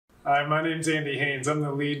Hi, my name's Andy Haynes. I'm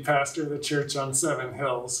the lead pastor of the church on Seven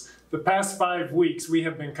Hills. The past 5 weeks, we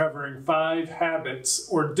have been covering 5 habits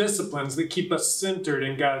or disciplines that keep us centered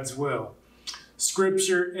in God's will.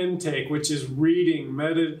 Scripture intake, which is reading,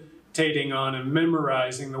 meditating on, and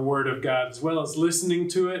memorizing the Word of God, as well as listening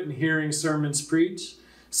to it and hearing sermons preached.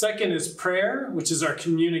 Second is prayer, which is our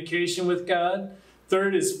communication with God.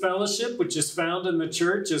 Third is fellowship, which is found in the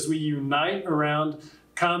church as we unite around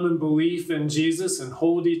common belief in Jesus and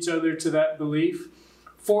hold each other to that belief.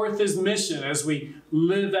 Fourth is mission, as we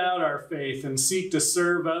live out our faith and seek to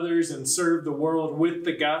serve others and serve the world with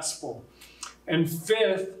the gospel. And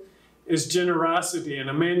fifth is generosity,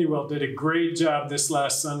 and Emmanuel did a great job this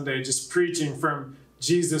last Sunday just preaching from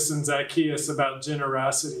Jesus and Zacchaeus about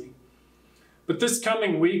generosity. But this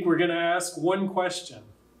coming week, we're going to ask one question.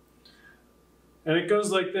 And it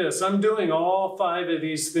goes like this: I'm doing all 5 of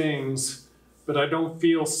these things, but I don't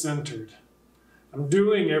feel centered. I'm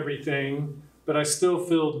doing everything, but I still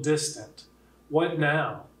feel distant. What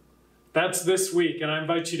now? That's this week, and I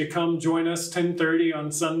invite you to come join us 10:30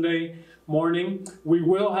 on Sunday morning. We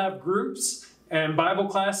will have groups and Bible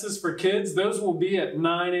classes for kids. Those will be at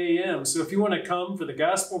 9 a.m. So if you want to come for the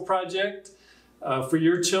Gospel Project for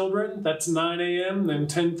your children, that's 9 a.m. Then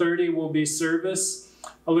 10:30 will be service.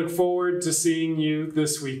 I look forward to seeing you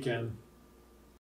this weekend.